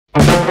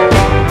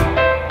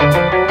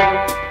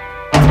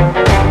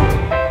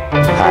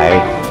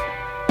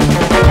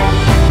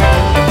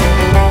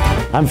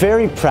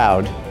very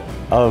proud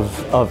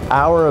of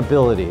our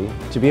ability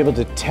to be able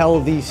to tell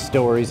these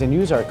stories and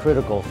use our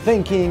critical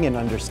thinking and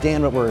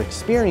understand what we're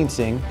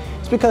experiencing.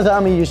 It's because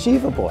I'm a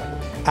yeshiva boy.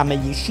 I'm a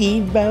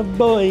yeshiva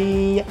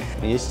boy.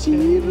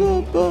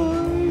 Yeshiva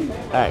boy.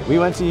 All right, we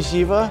went to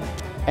yeshiva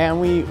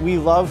and we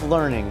love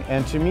learning.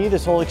 And to me,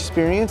 this whole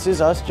experience is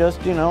us just,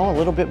 you know, a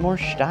little bit more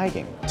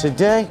steiging.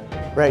 Today,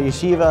 we're at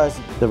yeshiva.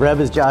 The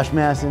Rebbe is Josh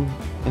Masson.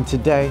 And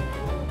today,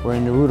 we're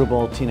in Narruto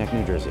Bowl, Teaneck,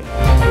 New Jersey.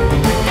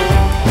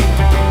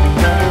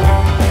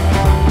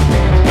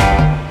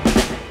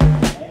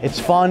 It's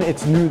fun,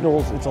 it's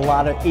noodles, it's a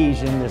lot of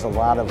Asian, there's a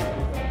lot of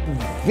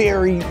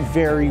very,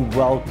 very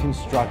well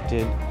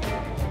constructed,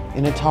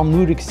 in a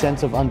Talmudic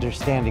sense of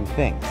understanding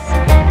things.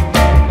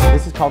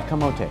 This is called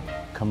kamote.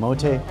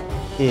 Kamote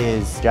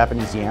is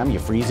Japanese yam, you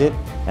freeze it,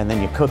 and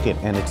then you cook it,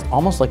 and it's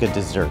almost like a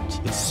dessert.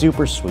 It's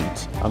super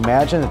sweet.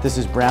 Imagine that this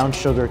is brown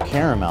sugar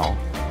caramel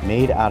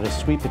made out of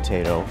sweet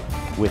potato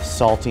with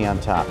salty on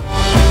top.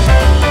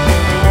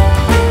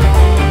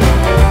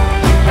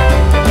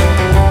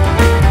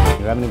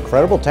 You have an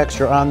incredible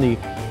texture on the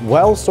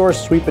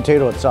well-sourced sweet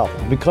potato itself.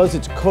 Because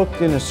it's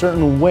cooked in a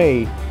certain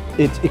way,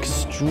 it's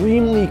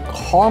extremely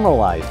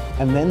caramelized.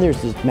 And then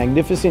there's this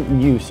magnificent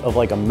use of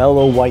like a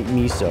mellow white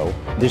miso.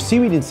 There's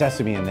seaweed and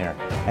sesame in there.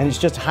 And it's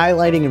just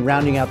highlighting and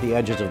rounding out the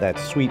edges of that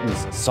sweet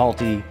and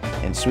salty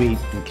and sweet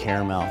and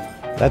caramel.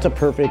 That's a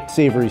perfect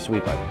savory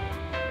sweet bite.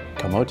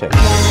 Kamote.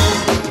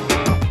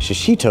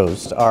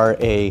 Shishitos are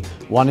a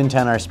 1 in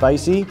 10 are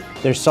spicy,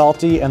 they're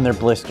salty, and they're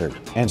blistered.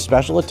 And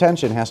special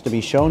attention has to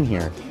be shown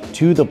here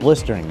to the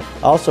blistering.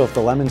 Also, if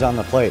the lemon's on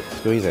the plate,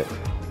 squeeze it.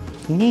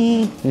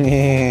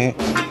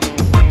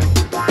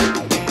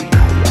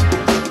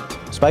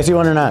 Spicy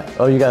one or not?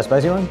 Oh, you got a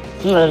spicy one?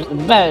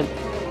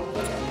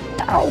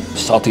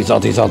 Salty,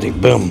 salty, salty,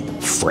 boom,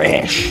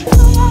 fresh.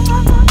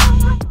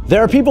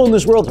 There are people in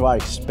this world who I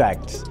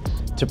expect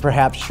to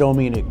perhaps show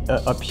me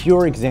a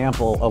pure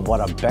example of what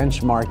a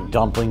benchmark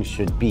dumpling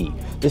should be.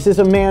 This is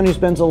a man who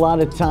spends a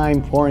lot of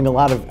time pouring a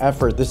lot of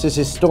effort. This is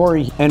his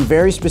story, and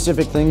very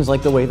specific things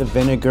like the way the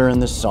vinegar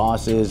and the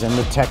sauce is and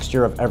the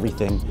texture of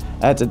everything.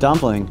 That's a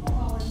dumpling,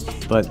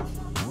 but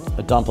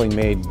a dumpling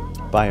made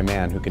by a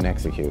man who can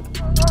execute.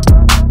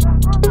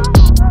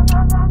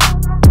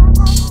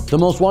 The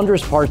most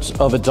wondrous parts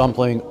of a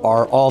dumpling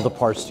are all the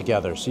parts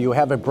together. So you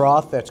have a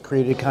broth that's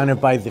created kind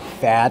of by the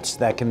fats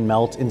that can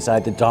melt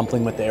inside the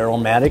dumpling with the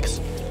aromatics,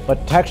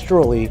 but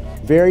texturally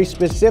very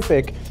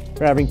specific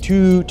for having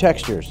 2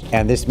 textures.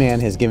 And this man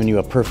has given you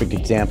a perfect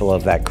example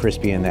of that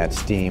crispy and that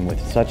steam with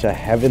such a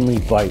heavenly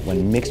bite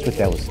when mixed with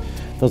those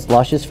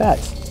luscious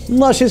fats.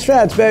 Luscious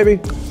fats, baby.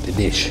 The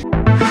dish.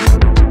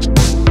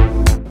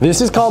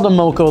 This is called a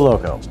moco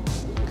loco.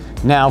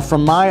 Now,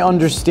 from my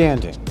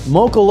understanding,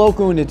 moco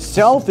loco in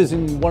itself is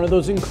in one of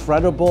those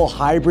incredible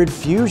hybrid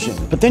fusion.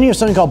 But then you have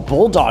something called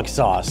bulldog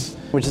sauce,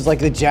 which is like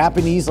the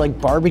Japanese like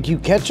barbecue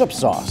ketchup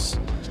sauce,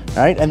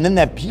 right? And then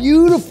that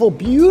beautiful,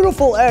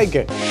 beautiful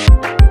egg.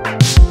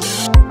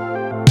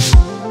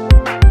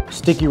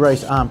 Sticky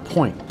rice on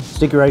point.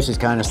 Sticky rice is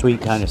kind of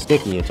sweet, kind of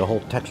sticky. It's a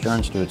whole texture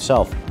unto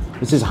itself.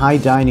 This is high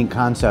dining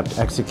concept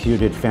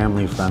executed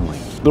family friendly.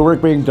 The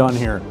work being done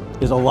here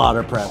is a lot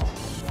of prep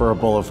for a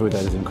bowl of food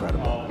that is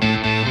incredible.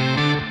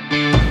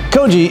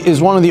 Koji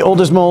is one of the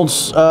oldest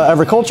molds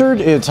ever cultured.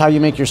 It's how you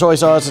make your soy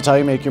sauce, it's how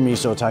you make your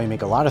miso, it's how you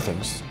make a lot of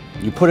things.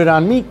 You put it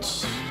on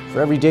meat.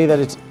 For every day that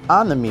it's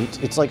on the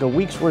meat, it's like a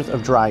week's worth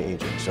of dry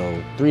aging.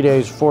 So 3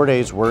 days, 4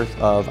 days worth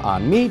of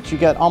on meat, you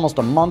get almost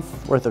a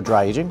month worth of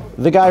dry aging.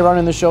 The guy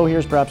running the show here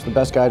is perhaps the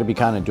best guy to be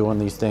kind of doing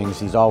these things.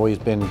 He's always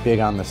been big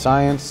on the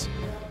science.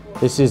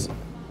 This is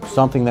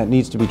something that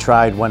needs to be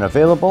tried when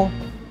available,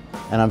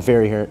 and I'm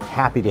very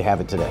happy to have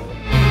it today.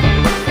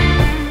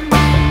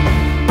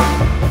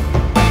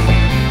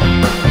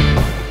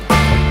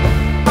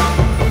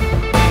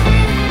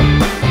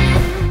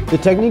 The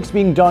techniques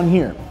being done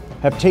here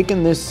have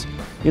taken this,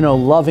 you know,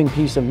 loving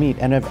piece of meat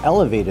and have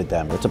elevated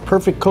them. It's a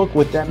perfect cook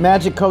with that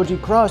magic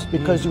Koji crust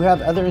because you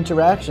have other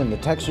interaction. The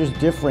texture's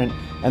different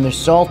and they're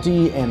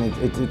salty and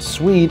it's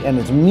sweet and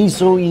it's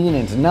miso-y and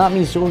it's not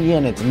miso-y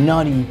and it's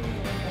nutty.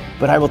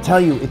 But I will tell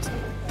you,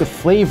 the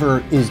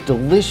flavor is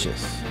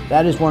delicious.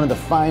 That is one of the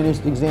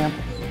finest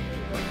examples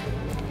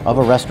of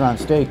a restaurant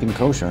steak in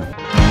kosher.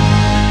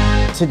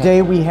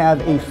 Today we have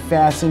a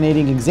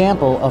fascinating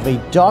example of a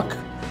duck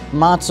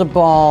matzo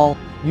ball,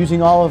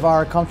 using all of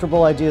our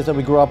comfortable ideas that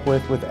we grew up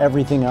with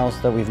everything else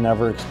that we've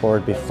never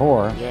explored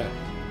before,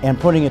 and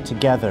putting it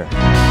together.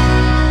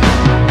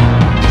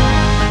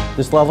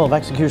 This level of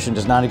execution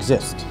does not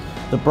exist.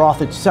 The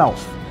broth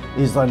itself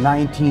is a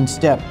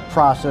 19-step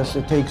process.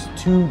 It takes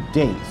 2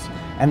 days,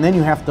 and then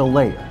you have to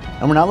layer.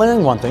 And we're not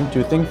layering 1 thing,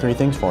 2 things, 3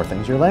 things, 4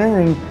 things. You're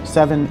layering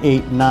 7,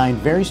 8, 9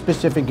 very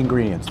specific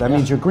ingredients. That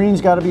means your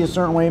greens got to be a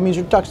certain way. It means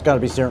your duck's got to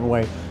be a certain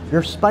way.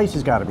 Your spice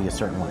has got to be a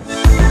certain way.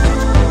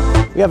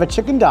 We have a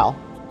chicken dal,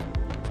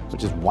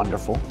 which is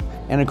wonderful,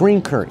 and a green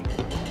curry.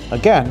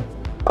 Again,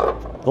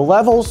 the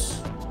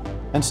levels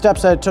and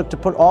steps that it took to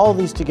put all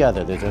these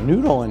together. There's a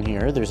noodle in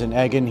here, there's an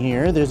egg in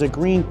here, there's a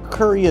green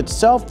curry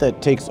itself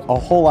that takes a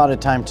whole lot of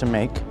time to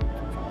make.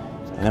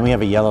 And then we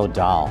have a yellow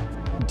dal.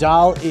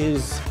 Dal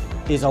is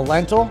a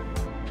lentil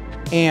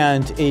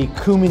and a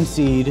cumin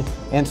seed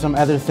and some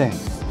other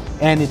things.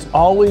 And it's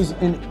always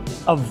in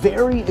a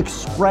very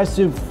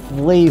expressive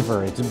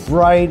flavor. It's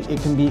bright,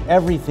 it can be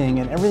everything,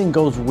 and everything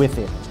goes with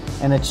it.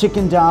 And a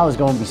chicken dal is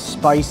going to be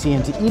spicy,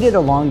 and to eat it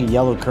along a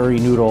yellow curry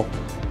noodle,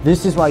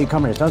 this is why you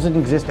come here. It doesn't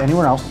exist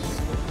anywhere else.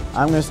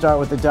 I'm gonna start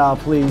with the dal,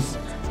 please.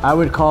 I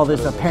would call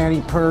this a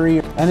pani puri,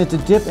 and it's a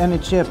dip and a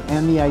chip,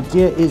 and the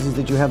idea is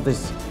that you have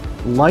this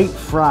light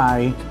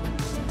fry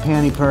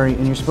pani puri,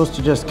 and you're supposed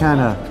to just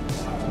kind of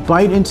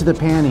bite into the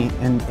pani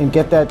and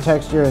get that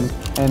texture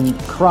and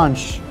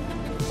crunch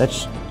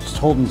that's just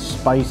holding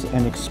spice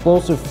and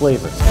explosive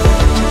flavor.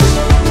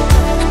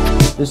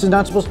 This is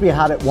not supposed to be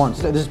hot at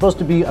once. This is supposed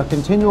to be a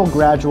continual,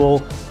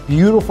 gradual,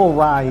 beautiful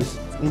rise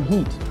in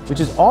heat, which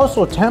is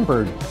also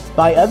tempered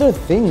by other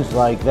things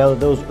like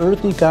those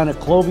earthy kind of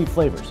clovey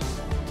flavors.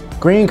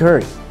 Green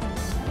curry.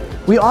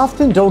 We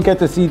often don't get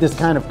to see this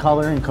kind of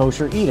color in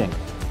kosher eating,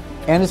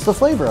 and it's the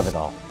flavor of it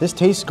all. This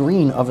tastes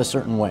green of a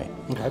certain way.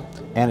 Okay.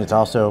 And it's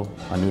also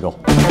a noodle.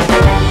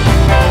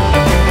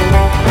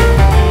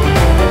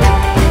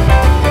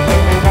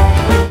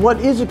 What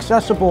is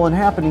accessible and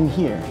happening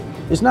here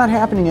is not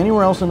happening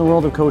anywhere else in the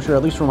world of kosher,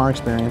 at least from our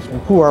experience.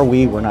 Who are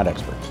we? We're not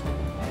experts.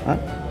 Right?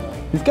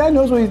 This guy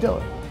knows what he's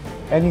doing.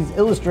 And he's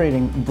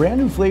illustrating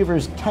brand new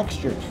flavors,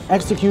 textures,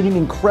 executing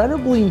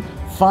incredibly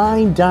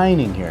fine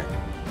dining here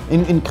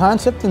in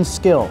concept and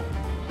skill.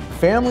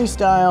 Family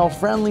style,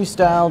 friendly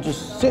style,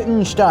 just sit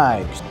and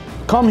steig.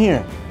 Come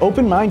here,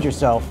 open mind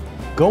yourself,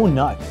 go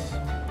nuts.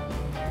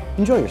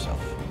 Enjoy yourself.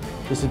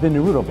 This has been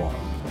Narruto Bowl,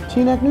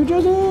 Teaneck, New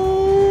Jersey.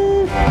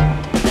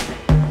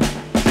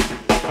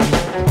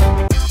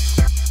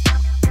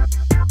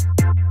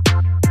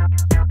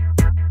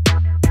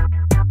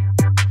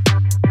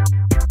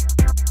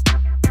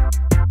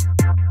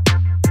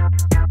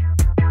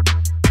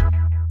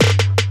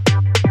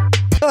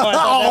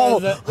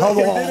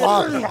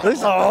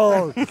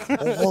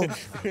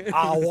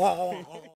 Oh,